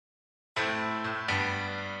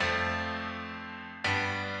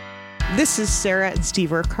This is Sara and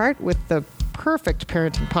Steve Urquhart with the Perfect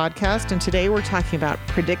Parenting Podcast, and today we're talking about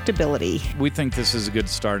predictability. We think this is a good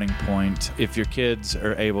starting point. If your kids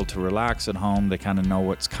are able to relax at home, they kind of know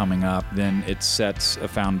what's coming up, then it sets a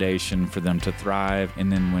foundation for them to thrive.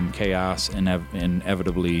 And then when chaos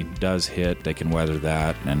inevitably does hit, they can weather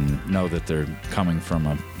that and know that they're coming from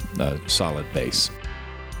a solid base.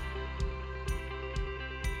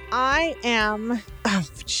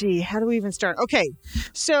 How do we even start? Okay,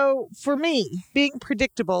 so for me, being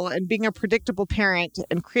predictable and being a predictable parent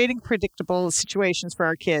and creating predictable situations for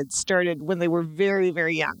our kids started when they were very,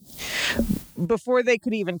 very young. Before they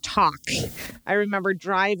could even talk, I remember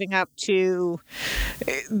driving up to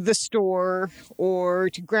the store or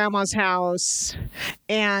to grandma's house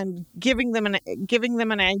and giving them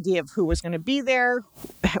an idea of who was going to be there,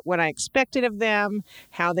 what I expected of them,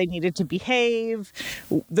 how they needed to behave,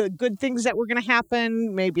 the good things that were going to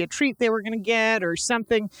happen, maybe a treat they were going to get or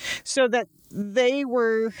something, so that their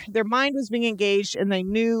mind was being engaged and they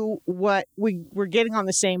knew what we were getting on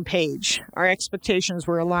the same page. Our expectations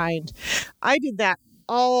were aligned. I did that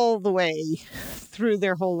all the way through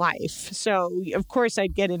their whole life. So, of course,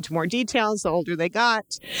 I'd get into more details the older they got.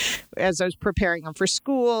 As I was preparing them for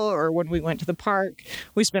school or when we went to the park,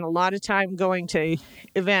 we spent a lot of time going to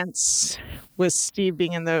events with Steve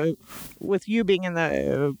with you being in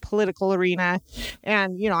the political arena.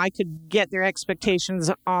 And, I could get their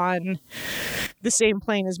expectations on the same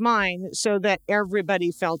plane as mine so that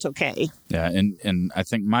everybody felt okay. Yeah, and I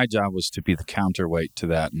think my job was to be the counterweight to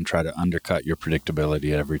that and try to undercut your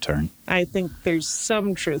predictability at every turn. I think there's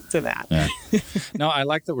some truth to that. Yeah. No, I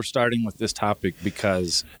like that we're starting with this topic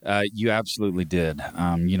because you absolutely did.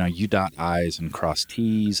 You dot I's and cross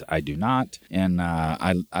T's. I do not. And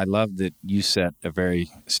I love that you set a very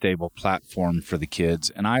stable platform for the kids.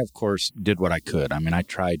 And I, of course, did what I could. I mean, I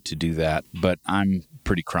tried to do that, but I'm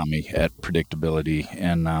pretty crummy at predictability,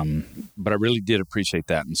 and but I really did appreciate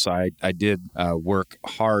that, and so I did work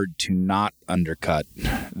hard to not undercut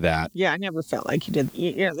that. Yeah, I never felt like you did.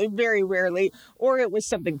 Very rarely, or it was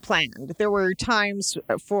something planned. There were times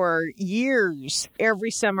for years, every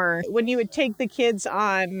summer, when you would take the kids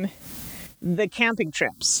on the camping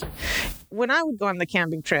trips. When I would go on the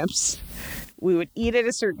camping trips, we would eat at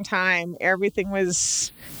a certain time. Everything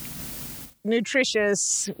was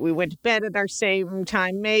nutritious. We went to bed at our same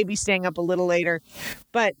time, maybe staying up a little later.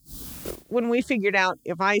 But when we figured out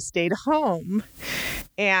if I stayed home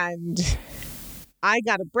and I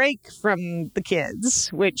got a break from the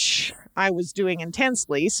kids, which I was doing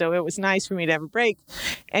intensely, so it was nice for me to have a break.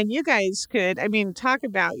 And you guys could, talk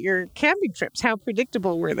about your camping trips. How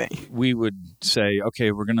predictable were they? We would say,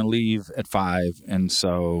 okay, we're going to leave at 5. And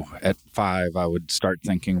so at 5, I would start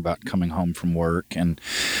thinking about coming home from work. And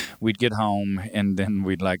we'd get home and then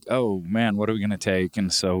we'd like, oh, man, what are we going to take?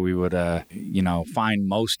 And so we would, find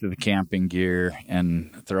most of the camping gear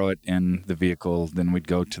and throw it in the vehicle. Then we'd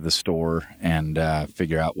go to the store and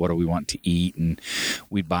figure out what do we want to eat. And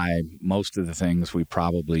we'd buy most of the things we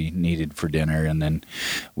probably needed for dinner, and then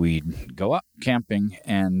we'd go up camping,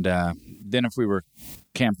 and then if we were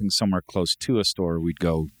camping somewhere close to a store, we'd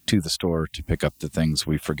go to the store to pick up the things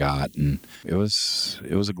we forgot, and it was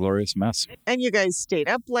a glorious mess. And you guys stayed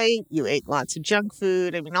up late, you ate lots of junk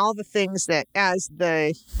food, all the things that as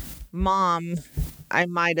the mom I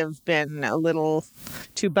might have been a little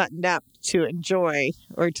too buttoned up to enjoy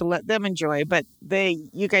or to let them enjoy, but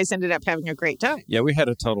you guys ended up having a great time. Yeah, we had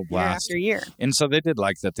a total blast. Year after year. And so they did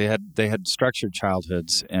like that. They had structured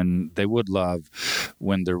childhoods, and they would love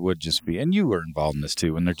when there would just be, and you were involved in this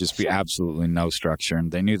too, when there'd just be absolutely no structure.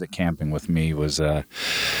 And they knew that camping with me was, there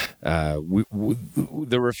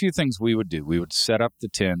were a few things we would do. We would set up the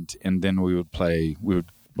tent, and then we would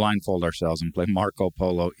blindfold ourselves and play Marco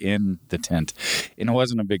Polo in the tent. And it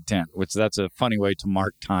wasn't a big tent, which that's a funny way to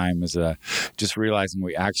mark time, is just realizing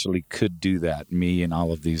we actually could do that, me and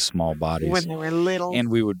all of these small bodies. When they were little. And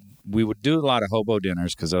we would do a lot of hobo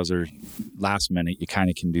dinners because those are last minute. You kind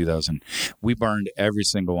of can do those. And we burned every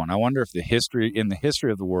single one. I wonder if in the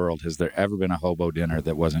history of the world, has there ever been a hobo dinner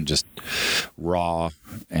that wasn't just raw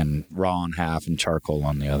on half and charcoal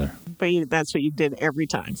on the other? But that's what you did every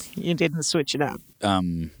time. You didn't switch it up.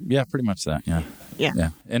 Yeah, pretty much that. Yeah. Yeah.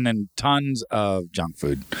 And then tons of junk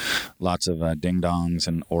food, lots of ding dongs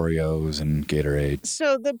and Oreos and Gatorade.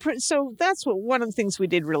 So that's one of the things we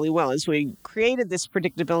did really well is we created this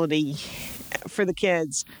predictability for the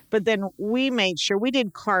kids. But then we made sure we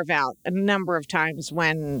did carve out a number of times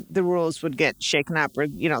when the rules would get shaken up or,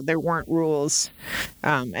 there weren't rules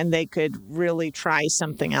and they could really try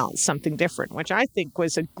something else, something different, which I think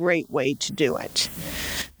was a great way to do it.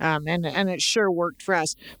 And it sure worked for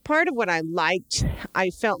us. Part of what I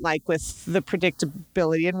felt like with the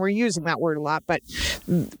predictability, and we're using that word a lot, but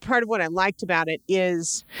part of what I liked about it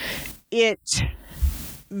is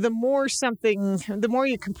the more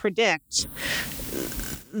you can predict,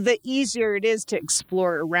 the easier it is to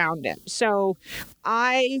explore around it. So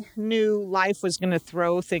I knew life was going to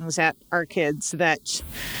throw things at our kids that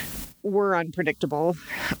were unpredictable,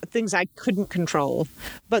 things I couldn't control.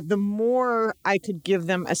 But the more I could give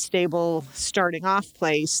them a stable starting off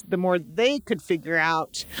place, the more they could figure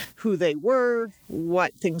out who they were,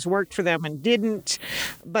 what things worked for them and didn't.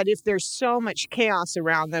 But if there's so much chaos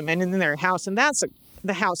around them and in their house, and that's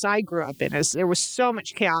the house I grew up in, is there was so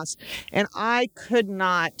much chaos and I could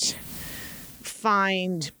not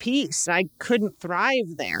find peace. I couldn't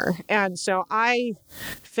thrive there. And so I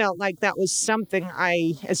felt like that was something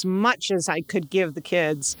as much as I could give the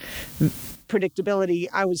kids predictability,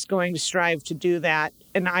 I was going to strive to do that.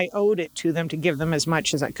 And I owed it to them to give them as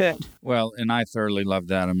much as I could. Well, and I thoroughly love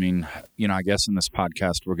that. I mean, I guess in this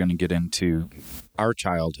podcast, we're going to get into our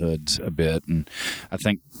childhoods a bit. And I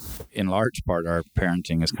think in large part, our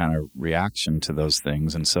parenting is kind of reaction to those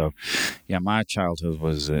things. And so, my childhood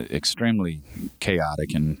was extremely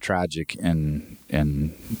chaotic and tragic in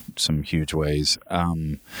some huge ways.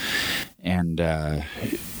 My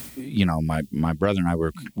brother and I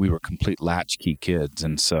we were complete latchkey kids,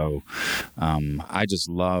 and so I just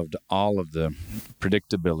loved all of the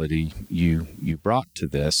predictability you brought to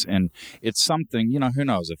this. And it's something, who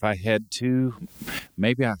knows, if I had to,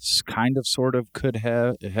 maybe I kind of sort of could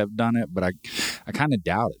have done it, but I kind of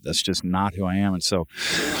doubt it. That's just not who I am. And so,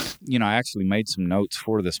 I actually made some notes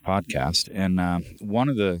for this podcast, and one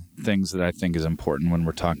of the things that I think is important when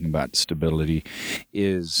we're talking about stability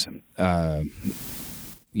is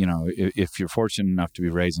if you're fortunate enough to be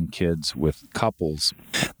raising kids with couples,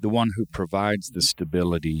 the one who provides the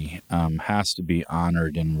stability has to be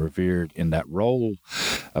honored and revered, and that role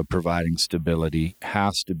of providing stability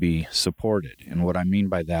has to be supported. And what I mean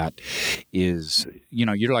by that is,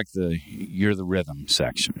 you're the rhythm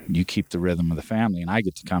section. You keep the rhythm of the family, and I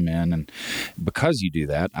get to come in, and because you do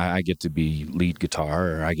that, I get to be lead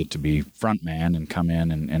guitar, or I get to be front man and come in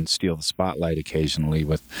and steal the spotlight occasionally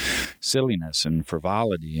with silliness and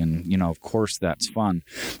frivolity. And, of course, that's fun.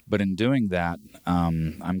 But in doing that,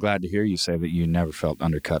 I'm glad to hear you say that you never felt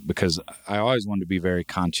undercut, because I always wanted to be very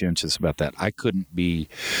conscientious about that. I couldn't be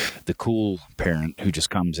the cool parent who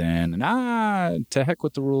just comes in and, to heck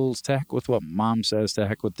with the rules, to heck with what mom says, to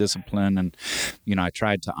heck with discipline. And, I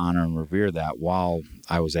tried to honor and revere that while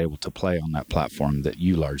I was able to play on that platform that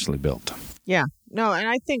you largely built. Yeah. No, and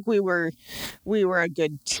I think we were a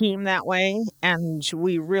good team that way, and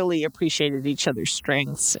we really appreciated each other's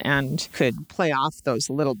strengths and could play off those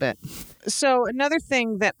a little bit. So another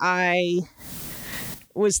thing that I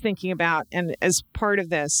was thinking about, and as part of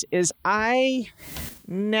this, is I'm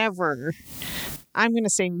going to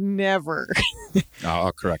say never.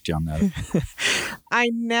 I'll correct you on that. I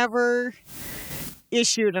never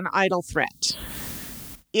issued an idle threat.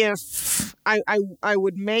 If I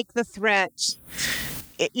would make the threat,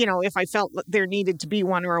 if I felt there needed to be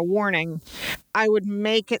one or a warning, I would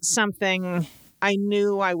make it something I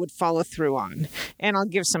knew I would follow through on. And I'll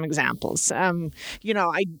give some examples. I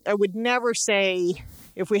would never say,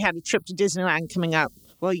 if we had a trip to Disneyland coming up,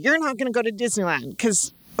 well, you're not going to go to Disneyland,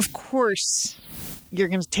 because of course you're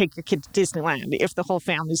going to take your kid to Disneyland if the whole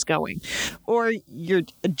family's going, or you're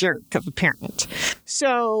a jerk of a parent.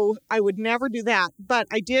 So I would never do that. But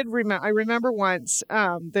I did remember, once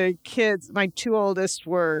the kids, my two oldest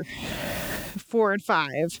were 4 and 5,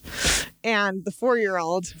 and the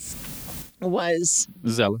 4-year-old was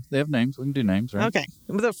Zella. They have names. We can do names, right? Okay.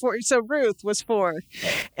 So Ruth was 4,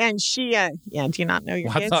 and she, do you not know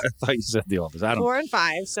your kids? I thought you said the oldest. 4 and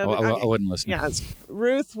 5. So I wouldn't listen. Yeah,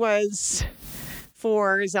 Ruth was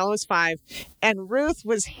 4, Zella was 5, and Ruth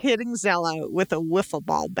was hitting Zella with a wiffle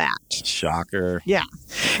ball bat. Shocker. Yeah.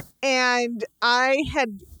 And I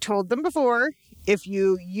had told them before, if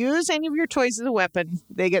you use any of your toys as a weapon,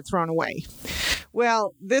 they get thrown away.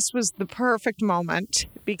 Well, this was the perfect moment,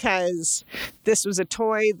 because this was a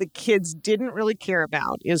toy the kids didn't really care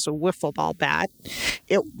about. It was a wiffle ball bat.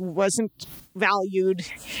 It wasn't valued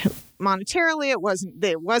monetarily. It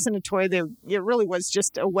wasn't a toy. It really was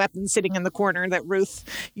just a weapon sitting in the corner that Ruth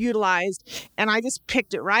utilized. And I just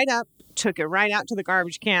picked it right up took it right out to the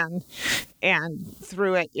garbage can and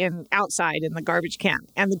threw it outside in the garbage can.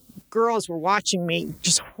 And the girls were watching me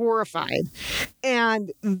just horrified.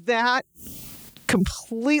 And that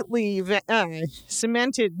completely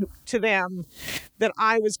cemented to them that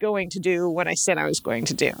I was going to do what I said I was going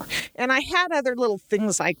to do. And I had other little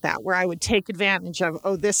things like that where I would take advantage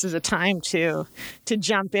of, this is a time to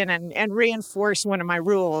jump in and reinforce one of my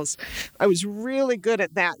rules. I was really good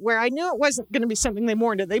at that, where I knew it wasn't going to be something they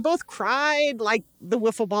mourned. They both cried like the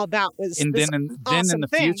wiffle ball bat was and this then in awesome the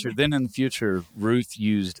thing. future, Ruth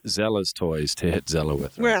used Zella's toys to hit Zella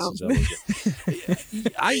with. Right? Well, so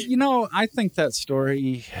I think that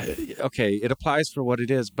story, okay, it applies for what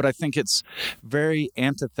it is, but I think it's very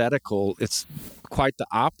antithetical. It's quite the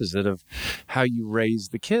opposite of how you raise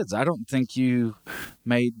the kids. I don't think you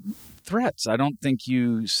made threats. I don't think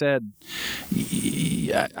you said,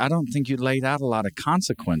 I don't think you laid out a lot of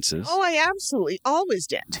consequences. Oh, I absolutely always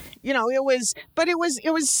did. It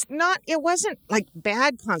wasn't like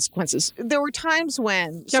bad consequences. There were times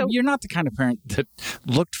when. Yeah, you're not the kind of parent that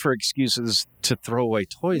looked for excuses to throw away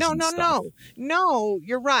toys and stuff. No,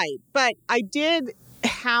 you're right. But I did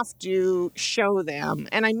have to show them,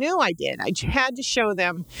 and I knew I did. I had to show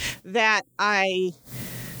them that I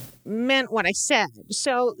meant what I said.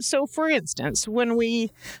 So for instance,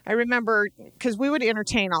 I remember, because we would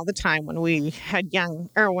entertain all the time when we had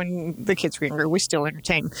when the kids were younger, we still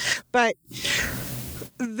entertain. But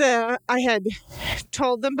I had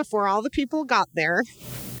told them before all the people got there,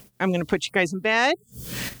 I'm going to put you guys in bed.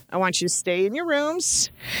 I want you to stay in your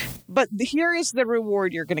rooms, but here is the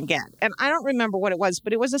reward you're going to get. And I don't remember what it was,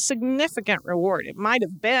 but it was a significant reward. It might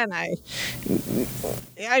have been, I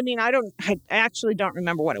actually don't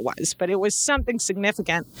remember what it was, but it was something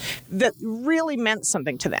significant that really meant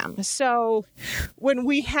something to them. So when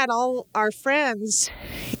we had all our friends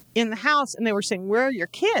in the house and they were saying, where are your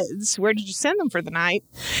kids? Where did you send them for the night?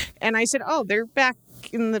 And I said, they're back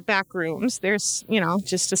in the back rooms. There's,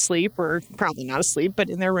 just asleep, or probably not asleep, but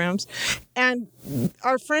in their rooms. And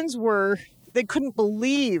our friends they couldn't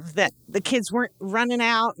believe that the kids weren't running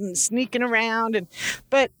out and sneaking around.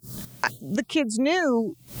 But the kids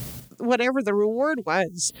knew whatever the reward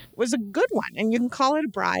was a good one. And you can call it a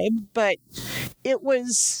bribe, but it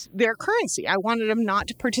was their currency. I wanted them not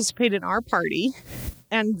to participate in our party.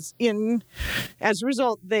 And as a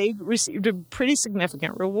result, they received a pretty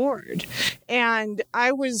significant reward. And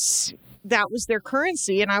that was their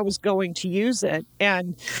currency, and I was going to use it.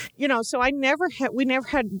 And, so we never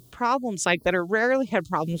had problems like that, or rarely had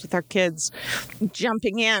problems with our kids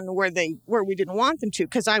jumping in where we didn't want them to,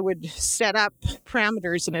 because I would set up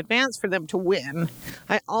parameters in advance for them to win.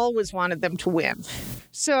 I always wanted them to win.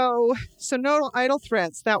 So no idle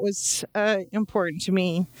threats. That was important to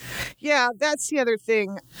me. Yeah, that's the other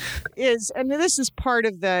thing is, and this is part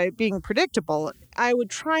of the being predictable, I would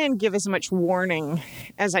try and give as much warning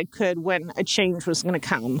as I could when a change was going to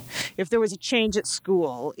come. If there was a change at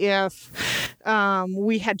school, if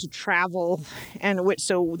we had to travel,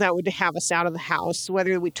 so that would have us out of the house,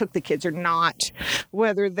 whether we took the kids or not,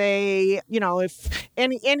 whether they, if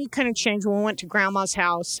any kind of change when we went to grandma's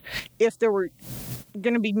house, if there were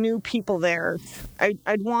going to be new people there,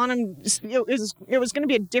 I'd want them, it was going to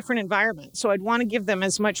be a different environment. So I'd want to give them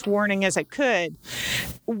as much warning as I could,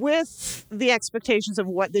 with the expectations of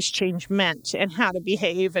what this change meant and how to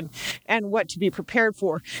behave and what to be prepared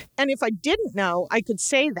for. And if I didn't know, I could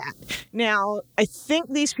say that. Now, I think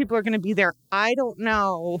these people are going to be there. I don't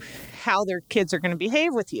know how their kids are going to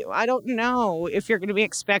behave with you. I don't know if you're going to be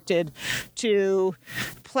expected to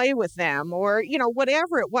play with them, or,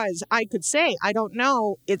 whatever it was. I could say, I don't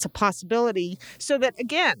know. It's a possibility. So that,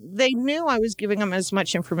 again, they knew I was giving them as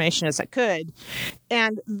much information as I could.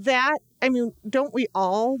 And that, don't we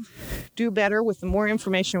all do better with the more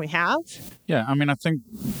information we have? Yeah, I think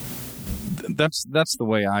that's the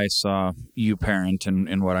way I saw you parent,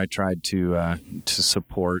 and what I tried to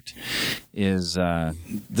support is our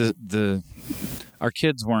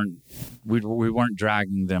kids we weren't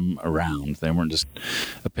dragging them around. They weren't just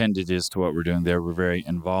appendages to what we're doing. They were very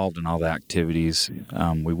involved in all the activities.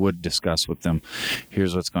 We would discuss with them,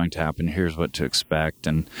 here's what's going to happen, here's what to expect.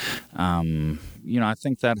 And, I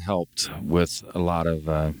think that helped with a lot of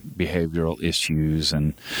behavioral issues.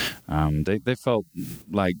 And they felt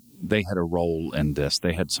like they had a role in this.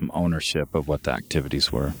 They had some ownership of what the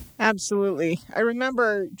activities were. Absolutely. I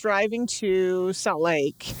remember driving to Salt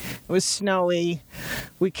Lake. It was snowy.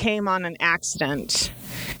 We came on an accident.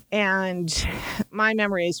 And my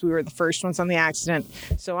memory is we were the first ones on the accident.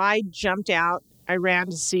 So I jumped out I ran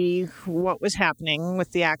to see what was happening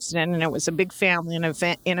with the accident, and it was a big family in a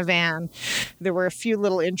van. There were a few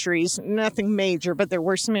little injuries, nothing major, but there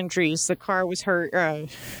were some injuries. The car was hurt,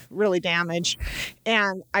 really damaged.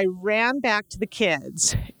 And I ran back to the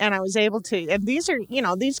kids, and I was able to, and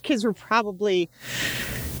these kids were probably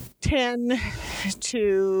 5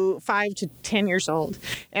 to 10 years old.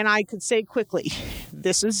 And I could say quickly,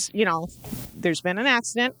 this is, there's been an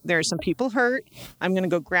accident. There are some people hurt. I'm going to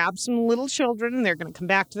go grab some little children. They're going to come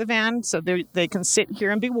back to the van so they can sit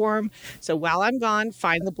here and be warm. So while I'm gone,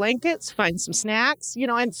 find the blankets, find some snacks,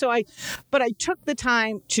 and so but I took the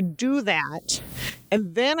time to do that.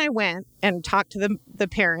 And then I went and talked to the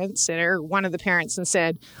parents, or one of the parents, and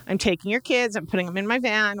said, I'm taking your kids, I'm putting them in my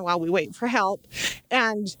van while we wait for help.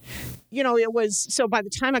 And, it was, so by the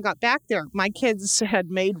time I got back there, my kids had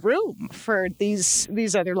made room for these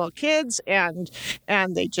other little kids, and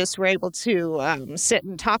they just were able to sit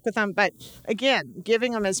and talk with them. But again,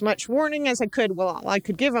 giving them as much warning as I could. Well, all I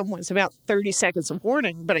could give them was about 30 seconds of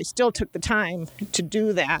warning, but I still took the time to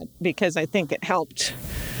do that because I think it helped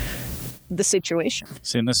the situation.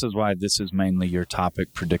 See, and this is why this is mainly your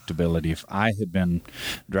topic, predictability. If I had been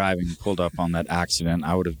driving, pulled up on that accident,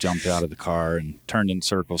 I would have jumped out of the car and turned in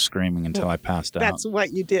circles screaming until I passed out. That's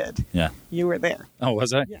what you did. Yeah. You were there. Oh,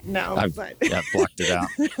 was I? Yeah, no, but yeah, blocked it out.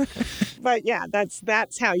 But yeah,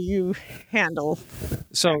 that's how you handle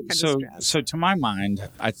so stress. So to my mind,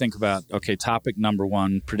 I think about, okay, topic number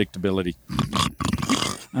 1, predictability.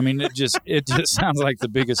 I mean, it just sounds like the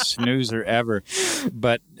biggest snoozer ever.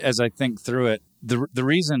 But as I think through it, the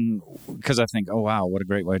reason, because I think, oh, wow, what a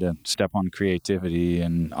great way to step on creativity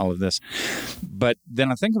and all of this. But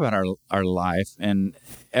then I think about our life, and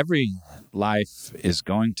every life is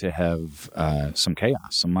going to have some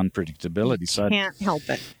chaos, some unpredictability. You can't help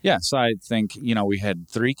it. Yeah, so I think, we had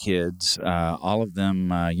 3 kids, all of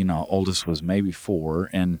them, oldest was maybe 4,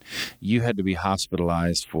 and you had to be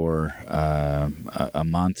hospitalized for a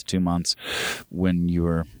month, 2 months when you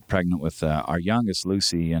were pregnant with our youngest,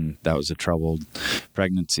 Lucy, and that was a troubled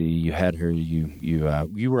pregnancy. You had her,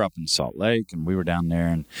 you were up in Salt Lake, and we were down there,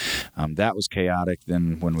 and that was chaotic.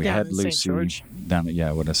 Then when we had Lucy down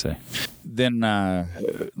at, what did I say? Then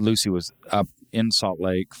Lucy was up in Salt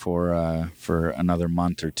Lake for another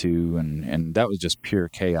month or 2, and that was just pure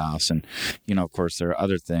chaos. And of course, there are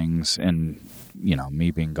other things, and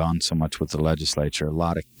me being gone so much with the legislature,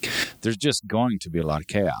 there's just going to be a lot of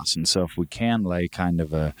chaos. And so if we can lay kind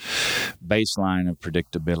of a baseline of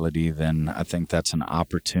predictability, then I think that's an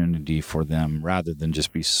opportunity for them, rather than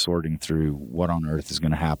just be sorting through what on earth is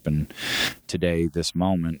going to happen today, this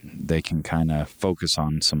moment. They can kind of focus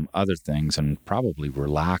on some other things and probably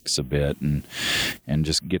relax a bit and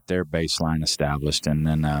just get their baseline established. And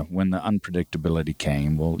then when the unpredictability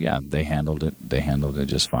came, well, yeah, they handled it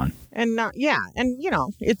just fine. And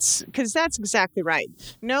it's because that's exactly right.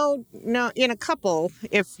 No, in a couple,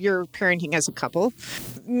 if you're parenting as a couple,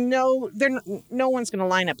 no one's going to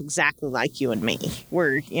line up exactly like you and me.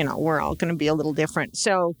 We're all going to be a little different.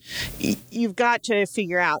 So you've got to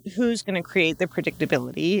figure out who's going to create the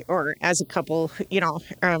predictability, or as a couple,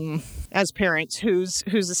 as parents, who's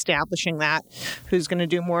establishing that, who's going to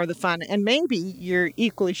do more of the fun, and maybe you're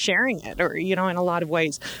equally sharing it, or in a lot of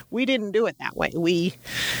ways. We didn't do it that way.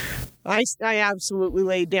 I absolutely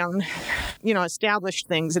laid down, established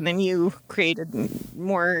things, and then you created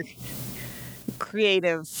more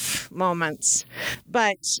creative moments.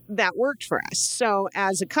 But that worked for us. So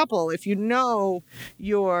as a couple, if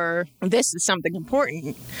this is something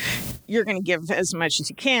important, you're going to give as much as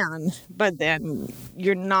you can, but then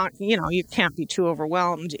you're not, you can't be too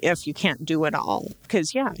overwhelmed if you can't do it all.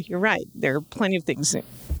 Because, yeah, you're right. There are plenty of things,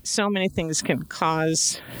 so many things can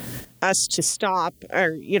cause us to stop,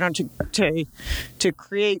 or to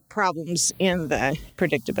create problems in the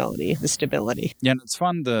predictability, the stability. Yeah, and it's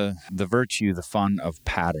fun, the virtue, the fun of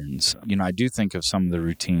patterns. I do think of some of the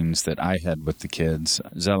routines that I had with the kids.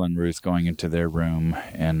 Zella and Ruth going into their room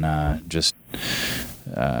and just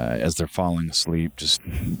as they're falling asleep, just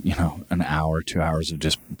an hour, 2 hours of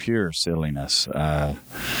just pure silliness. At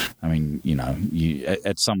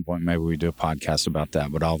some point maybe we do a podcast about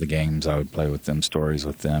that, but all the games I would play with them, stories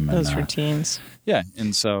with them, and those routines. Yeah,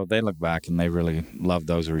 and so they look back and they really love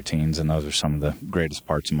those routines, and those are some of the greatest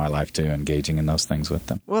parts of my life too, engaging in those things with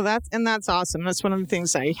them. Well, that's awesome. That's one of the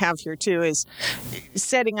things I have here too, is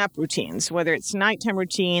setting up routines, whether it's nighttime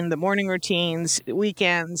routine, the morning routines,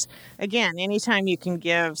 weekends. Again, anytime you can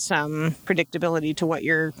give some predictability to what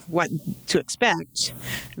to expect,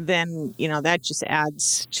 then that just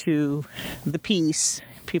adds to the peace.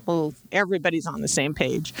 Everybody's on the same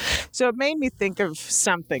page. So it made me think of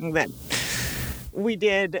something that we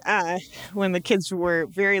did when the kids were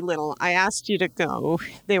very little. I asked you to go.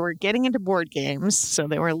 They were getting into board games, so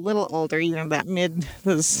they were a little older,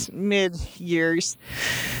 those mid-age years.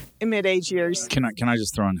 Can I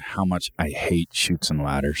just throw in how much I hate Chutes and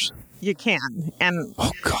Ladders? You can. And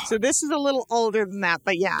oh, God. So this is a little older than that,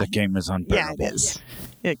 but yeah. The game is unbearable. Yeah, it is.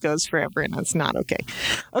 It goes forever, and it's not okay.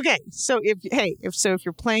 Okay, so if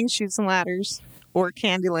you're playing Chutes and Ladders or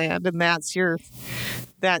Candyland, and that's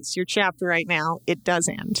your chapter right now, it does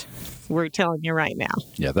end. We're telling you right now.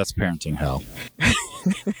 Yeah, that's parenting hell.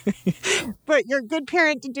 But you're a good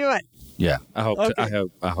parent to do it. Yeah, I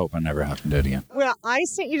hope I never have to do it again. Well, I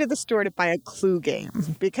sent you to the store to buy a Clue game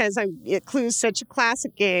because Clue's such a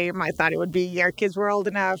classic game. I thought it would be our kids were old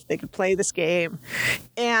enough they could play this game,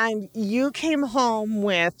 and you came home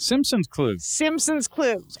with Simpsons Clue. Simpsons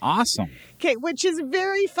Clue. It's awesome. Okay, which is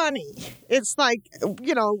very funny. It's like,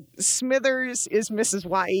 Smithers is Mrs.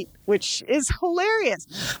 White, which is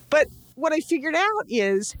hilarious. But what I figured out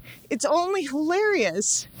is it's only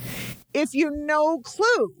hilarious if you know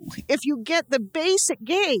Clue. If you get the basic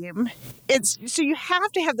game, so you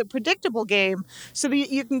have to have the predictable game so that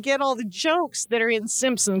you can get all the jokes that are in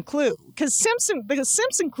Simpson Clue. Because the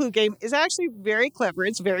Simpson Clue game is actually very clever.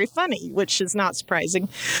 It's very funny, which is not surprising.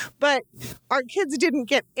 But our kids didn't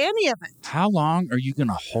get any of it. How long are you going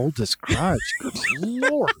to hold this grudge? Good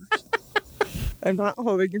Lord. I'm not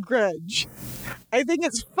holding a grudge. I think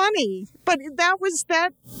it's funny, but that was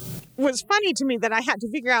funny to me that I had to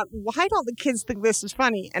figure out why don't the kids think this is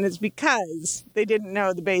funny, and it's because they didn't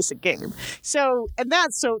know the basic game. So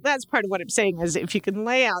that's part of what I'm saying is if you can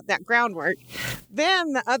lay out that groundwork,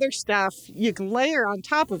 then the other stuff you can layer on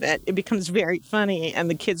top of it. It becomes very funny, and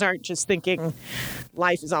the kids aren't just thinking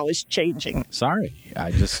life is always changing. Sorry,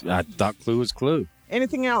 I thought Clue was Clue.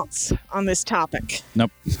 Anything else on this topic?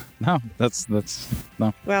 Nope. No, that's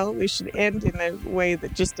no. Well, we should end in a way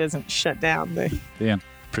that just doesn't shut down the end.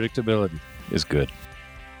 Predictability is good.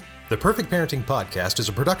 The Perfect Parenting Podcast is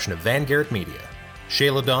a production of Van Garrett Media.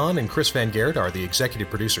 Shayla Dawn and Chris Van Garrett are the executive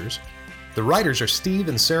producers. The writers are Steve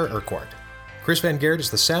and Sarah Urquhart. Chris Van Garrett is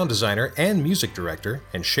the sound designer and music director,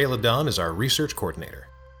 and Shayla Dawn is our research coordinator.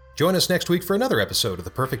 Join us next week for another episode of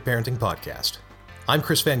the Perfect Parenting Podcast. I'm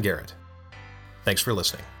Chris Van Garrett. Thanks for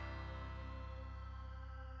listening.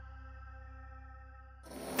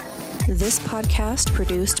 This podcast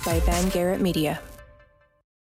produced by Van Garrett Media.